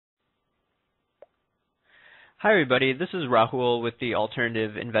Hi everybody, this is Rahul with the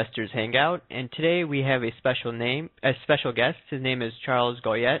Alternative Investors Hangout, and today we have a special guest. His name is Charles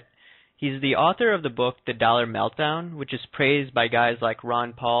Goyette. He's the author of the book The Dollar Meltdown, which is praised by guys like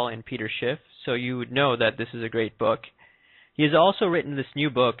Ron Paul and Peter Schiff, so you would know that this is a great book. He has also written this new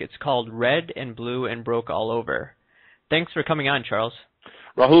book. It's called Red and Blue and Broke All Over. Thanks for coming on, Charles.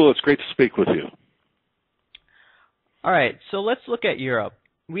 Rahul, it's great to speak with you. All right, so let's look at Europe.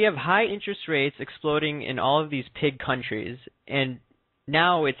 We have high interest rates exploding in all of these pig countries, and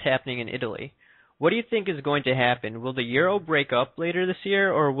now it's happening in Italy. What do you think is going to happen? Will the euro break up later this year,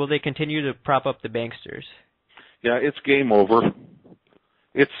 or will they continue to prop up the banksters? Yeah, it's game over.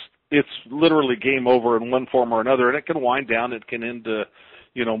 It's literally game over in one form or another, and it can wind down. It can end,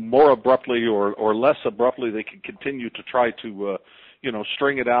 more abruptly or less abruptly. They can continue to try to,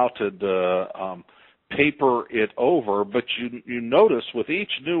 string it out and paper it over, but you notice with each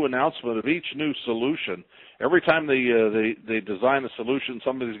new announcement of each new solution, every time they design a solution,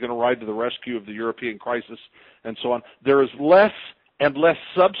 somebody's going to ride to the rescue of the European crisis and so on. There is less and less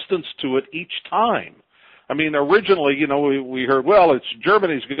substance to it each time. I mean, originally, we heard, well, it's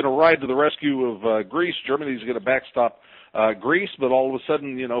Germany's going to ride to the rescue of Greece. Germany's going to backstop Greece, but all of a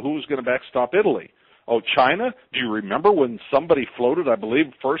sudden, who's going to backstop Italy? Oh, China? Do you remember when somebody floated, I believe,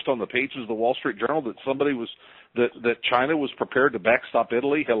 first on the pages of the Wall Street Journal that China was prepared to backstop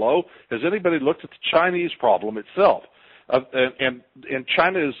Italy? Hello? Has anybody looked at the Chinese problem itself? And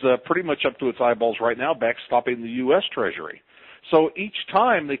China is pretty much up to its eyeballs right now backstopping the U.S. Treasury. So each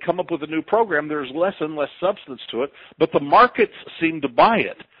time they come up with a new program, there's less and less substance to it, but the markets seem to buy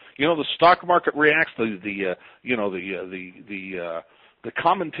it. The stock market reacts. The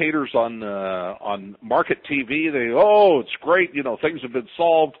commentators on market TV, it's great, things have been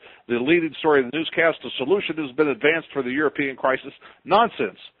solved. The leading story of the newscast, a solution has been advanced for the European crisis.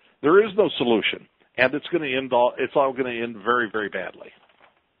 Nonsense. There is no solution, and it's all going to end very, very badly.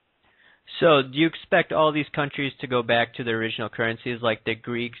 So, do you expect all these countries to go back to their original currencies, like the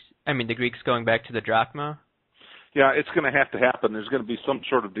Greeks going back to the drachma? Yeah, it's going to have to happen. There's going to be some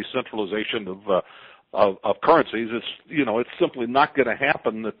sort of decentralization of currencies. It's simply not going to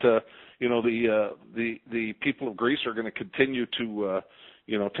happen that the people of Greece are going to continue to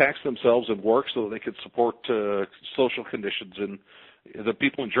tax themselves and work so that they can support social conditions, and the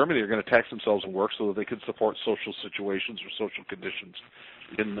people in Germany are going to tax themselves and work so that they can support social situations or social conditions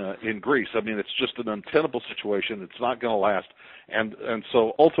in Greece. I mean, it's just an untenable situation. It's not going to last, and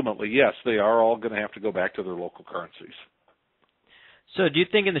so ultimately, yes, they are all going to have to go back to their local currencies. So do you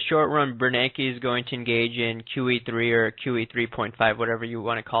think in the short run Bernanke is going to engage in QE3 or QE 3.5, whatever you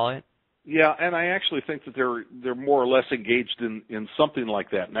want to call it? Yeah, and I actually think that they're more or less engaged in something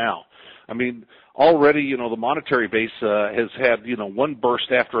like that now. I mean, already, the monetary base has had, one burst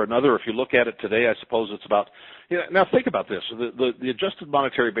after another. If you look at it today, I suppose it's about, now think about this. The adjusted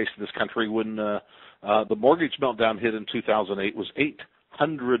monetary base in this country when the mortgage meltdown hit in 2008 was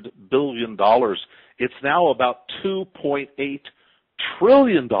 $800 billion. It's now about $2.8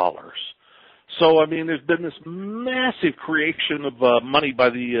 trillion. So I mean, there's been this massive creation of money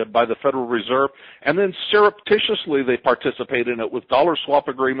by the Federal Reserve, and then surreptitiously they participate in it with dollar swap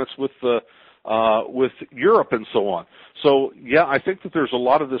agreements with Europe and so on. So yeah, I think that there's a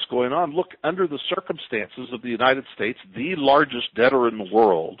lot of this going on. Look, under the circumstances of the United States, the largest debtor in the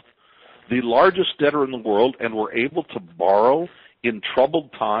world, and we're able to borrow in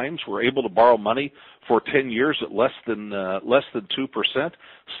troubled times. We're able to borrow money for 10 years at less than 2%.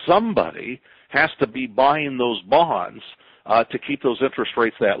 Somebody has to be buying those bonds to keep those interest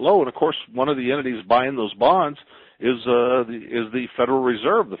rates that low. And of course, one of the entities buying those bonds is the Federal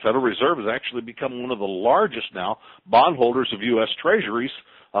Reserve. The Federal Reserve has actually become one of the largest now bondholders of U.S. Treasuries,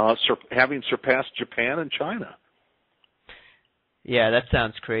 having surpassed Japan and China. Yeah, that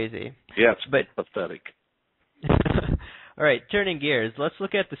sounds crazy. Yeah, it's pathetic. All right, turning gears, let's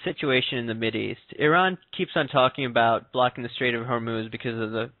look at the situation in the Mideast. Iran keeps on talking about blocking the Strait of Hormuz because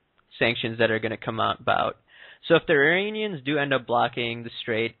of the sanctions that are going to come about. So if the Iranians do end up blocking the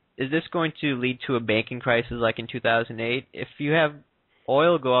strait, is this going to lead to a banking crisis like in 2008? If you have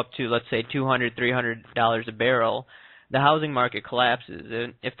oil go up to, let's say, $200, $300 a barrel, the housing market collapses.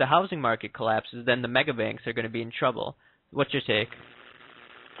 And if the housing market collapses, then the mega banks are going to be in trouble. What's your take?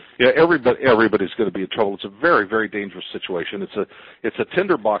 Yeah, everybody's going to be in trouble. It's a very, very dangerous situation. It's a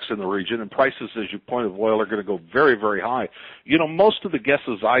tinderbox in the region, and prices, as you pointed, of oil are going to go very, very high. Most of the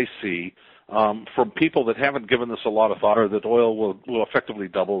guesses I see from people that haven't given this a lot of thought are that oil will effectively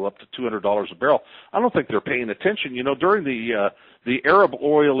double up to $200 a barrel. I don't think they're paying attention. During the Arab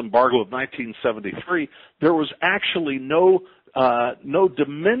oil embargo of 1973, there was actually no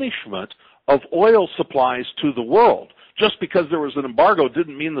diminishment of oil supplies to the world. Just because there was an embargo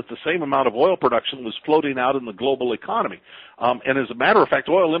didn't mean that the same amount of oil production was floating out in the global economy. And as a matter of fact,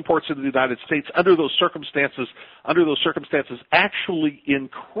 oil imports into the United States under those circumstances actually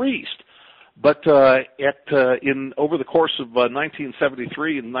increased. But over the course of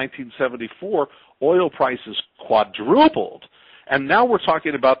 1973 and 1974, oil prices quadrupled. And now we're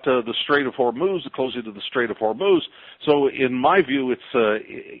talking about the Strait of Hormuz, the closing of the Strait of Hormuz. So in my view,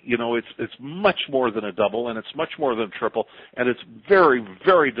 it's much more than a double, and it's much more than a triple, and it's very,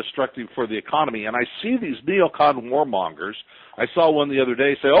 very destructive for the economy. And I see these neocon warmongers. I saw one the other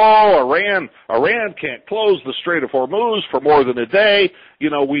day say, "Oh, Iran can't close the Strait of Hormuz for more than a day.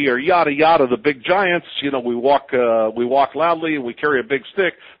 We are yada yada, the big giants. We walk loudly and we carry a big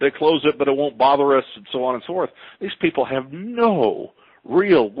stick. They close it, but it won't bother us," and so on and so forth. These people have no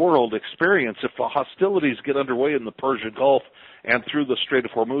real world experience. If the hostilities get underway in the Persian Gulf and through the Strait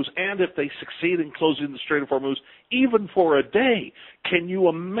of Hormuz, and if they succeed in closing the Strait of Hormuz even for a day, can you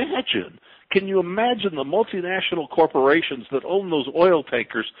imagine the multinational corporations that own those oil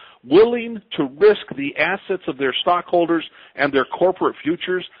tankers willing to risk the assets of their stockholders and their corporate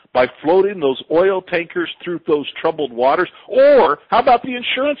futures by floating those oil tankers through those troubled waters? Or how about the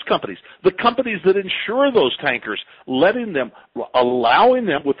insurance companies, the companies that insure those tankers, allowing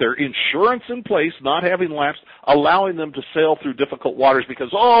them with their insurance in place, not having lapsed, allowing them to sail through difficult waters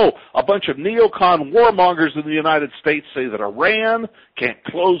because, a bunch of neocon warmongers in the United States say that Iran can't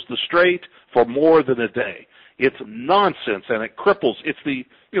close the strait for more than a day. It's nonsense, and it cripples. It's the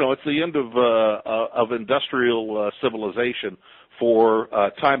end of industrial civilization for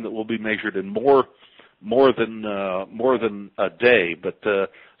time that will be measured in more than a day, but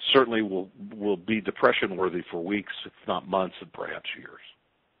certainly will be depression worthy for weeks, if not months, and perhaps years.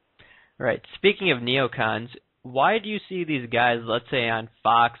 Right. Speaking of neocons, why do you see these guys, let's say on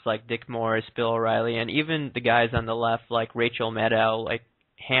Fox, like Dick Morris, Bill O'Reilly, and even the guys on the left like Rachel Maddow, like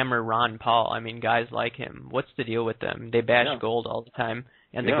hammer Ron Paul? I mean, guys like him. What's the deal with them? They bash gold all the time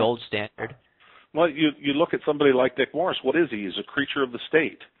and the gold standard. Well, you look at somebody like Dick Morris. What is he? He's a creature of the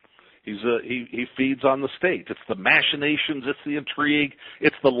state. He feeds on the state. It's the machinations, it's the intrigue,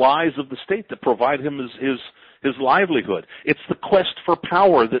 it's the lies of the state that provide him his livelihood. It's the quest for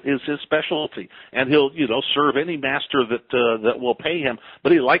power that is his specialty, and he'll serve any master that will pay him.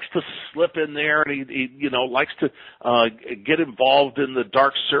 But he likes to slip in there, and he likes to get involved in the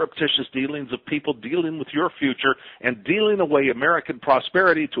dark, surreptitious dealings of people dealing with your future and dealing away American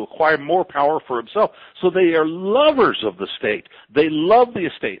prosperity to acquire more power for himself. So they are lovers of the state. They love the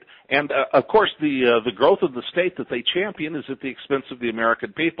estate. And, of course, the growth of the state that they champion is at the expense of the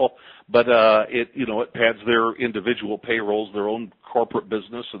American people, but it pads their individual payrolls, their own corporate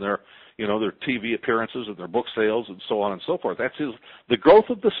business, and their TV appearances and their book sales and so on and so forth. The growth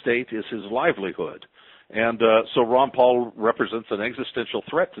of the state is his livelihood. And so Ron Paul represents an existential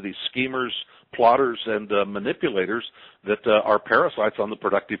threat to these schemers, plotters, and manipulators that are parasites on the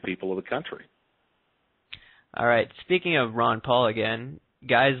productive people of the country. All right. Speaking of Ron Paul again,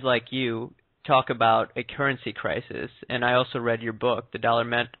 guys like you talk about a currency crisis, and I also read your book, The Dollar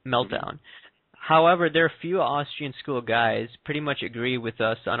Meltdown. However, there are few Austrian school guys pretty much agree with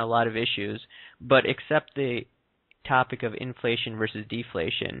us on a lot of issues, but accept the topic of inflation versus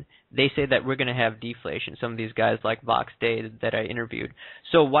deflation. They say that we're going to have deflation, some of these guys like Vox Day that I interviewed.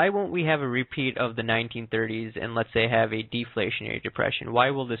 So why won't we have a repeat of the 1930s and let's say have a deflationary depression?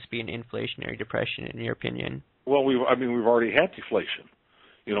 Why will this be an inflationary depression in your opinion? Well, we've already had deflation.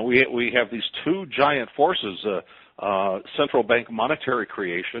 We have these two giant forces, central bank monetary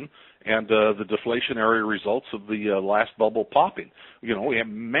creation and the deflationary results of the last bubble popping. We have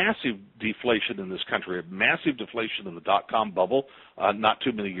massive deflation in this country. We have massive deflation in the dot-com bubble not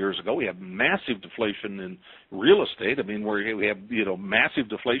too many years ago. We have massive deflation in real estate. I mean, we have massive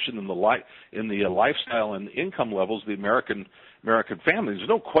deflation in the lifestyle and income levels of the American families. There's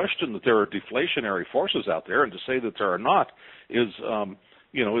no question that there are deflationary forces out there, and to say that there are not is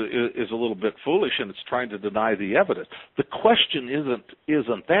a little bit foolish, and it's trying to deny the evidence. The question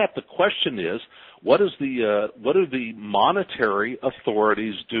isn't that. The question is, what do the monetary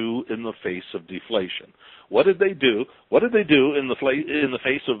authorities do in the face of deflation? What did they do? What did they do in the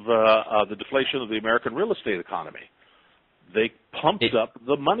face of the deflation of the American real estate economy? They pumped up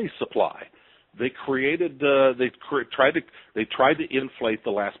the money supply. They tried to inflate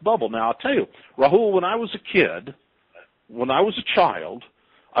the last bubble. Now I'll tell you, Rahul, when I was a child,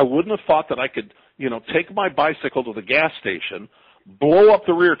 I wouldn't have thought that I could, take my bicycle to the gas station, blow up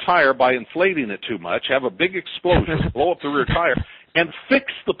the rear tire by inflating it too much, have a big explosion, blow up the rear tire, and fix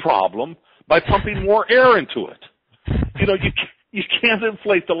the problem by pumping more air into it. You can't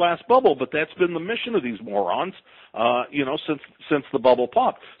inflate the last bubble, but that's been the mission of these morons, since the bubble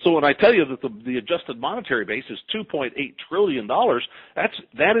popped. So when I tell you that the adjusted monetary base is $2.8 trillion,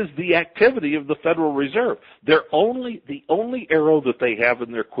 that is the activity of the Federal Reserve. The only arrow that they have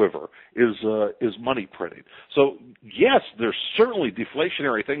in their quiver is money printing. So yes, there's certainly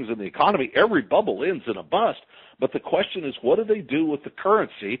deflationary things in the economy. Every bubble ends in a bust. But the question is, what do they do with the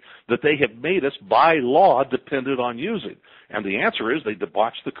currency that they have made us, by law, dependent on using? And the answer is they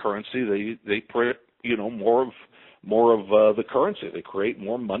debauch the currency. They print, more of the currency. They create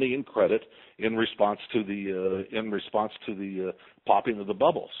more money and credit in response to the popping of the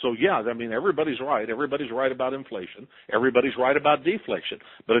bubble. So yeah, I mean, everybody's right. Everybody's right about inflation. Everybody's right about deflation.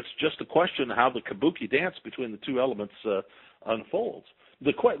 But it's just a question of how the kabuki dance between the two elements unfolds.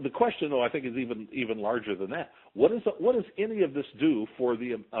 The question, though, I think is even larger than that. What does any of this do for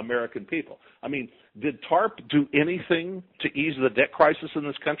the American people? I mean, did TARP do anything to ease the debt crisis in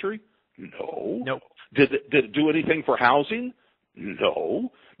this country? No. Nope. Did it do anything for housing?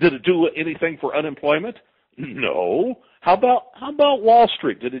 No. Did it do anything for unemployment? No. How about Wall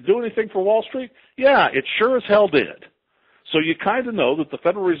Street? Did it do anything for Wall Street? Yeah, it sure as hell did. So you kind of know that the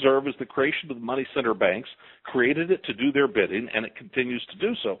Federal Reserve is the creation of the money center banks, created it to do their bidding, and it continues to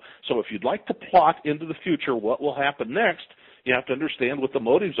do so. So if you'd like to plot into the future what will happen next, you have to understand what the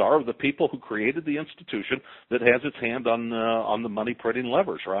motives are of the people who created the institution that has its hand on the money printing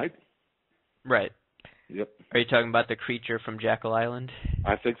levers, right? Right. Yep. Are you talking about the creature from Jekyll Island?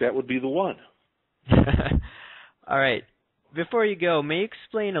 I think that would be the one. All right. Before you go, may you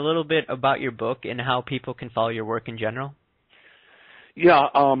explain a little bit about your book and how people can follow your work in general? Yeah,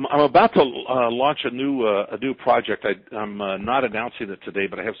 I'm about to launch a new project. I'm not announcing it today,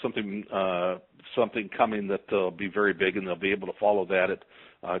 but I have something coming that will be very big, and they'll be able to follow that at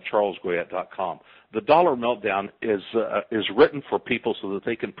charlesgoyette.com. The Dollar Meltdown is written for people so that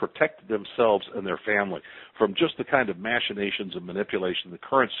they can protect themselves and their family from just the kind of machinations and manipulation, the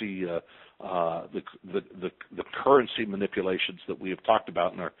currency the currency manipulations that we have talked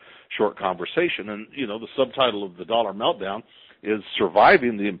about in our short conversation. And the subtitle of the Dollar Meltdown is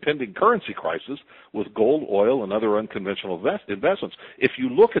Surviving the Impending Currency Crisis with Gold, Oil, and Other Unconventional Investments. If you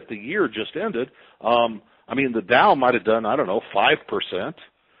look at the year just ended, the Dow might have done, 5%.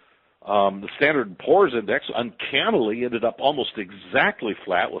 The Standard & Poor's Index uncannily ended up almost exactly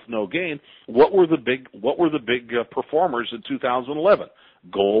flat with no gain. What were the big performers in 2011?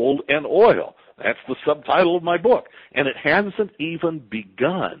 Gold and oil. That's the subtitle of my book. And it hasn't even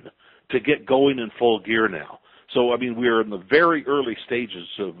begun to get going in full gear now. So, we're in the very early stages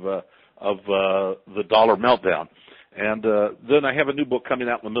of the Dollar Meltdown. And then I have a new book coming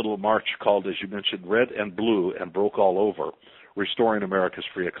out in the middle of March called, as you mentioned, Red and Blue and Broke All Over, Restoring America's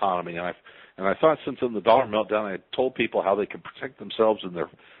Free Economy. And I thought, since in the Dollar Meltdown I had told people how they can protect themselves and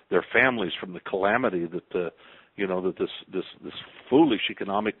their families from the calamity that that this foolish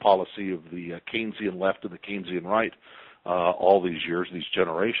economic policy of the Keynesian left and the Keynesian right all these years, these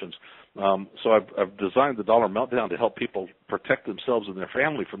generations. So I've designed the Dollar Meltdown to help people protect themselves and their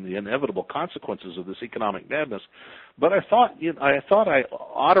family from the inevitable consequences of this economic madness. But I thought I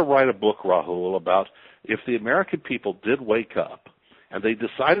ought to write a book, Rahul, about if the American people did wake up and they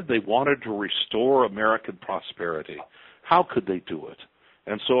decided they wanted to restore American prosperity, how could they do it?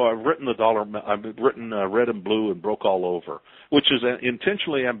 And so I've written Red and Blue and Broke All Over, which is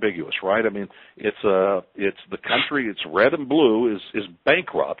intentionally ambiguous, right? It's the country, it's red and blue is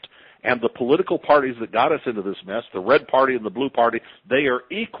bankrupt, and the political parties that got us into this mess, the Red Party and the Blue Party, they are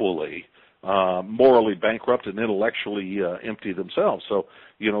equally morally bankrupt and intellectually empty themselves. So,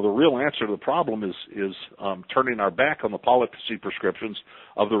 the real answer to the problem is turning our back on the policy prescriptions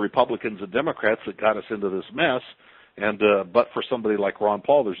of the Republicans and Democrats that got us into this mess. And but for somebody like Ron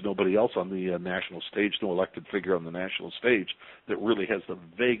Paul, there's nobody else on the national stage, no elected figure on the national stage that really has the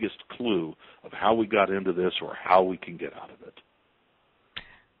vaguest clue of how we got into this or how we can get out of it.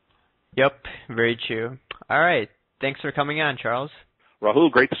 Yep, very true. All right. Thanks for coming on, Charles.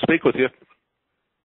 Rahul, great to speak with you.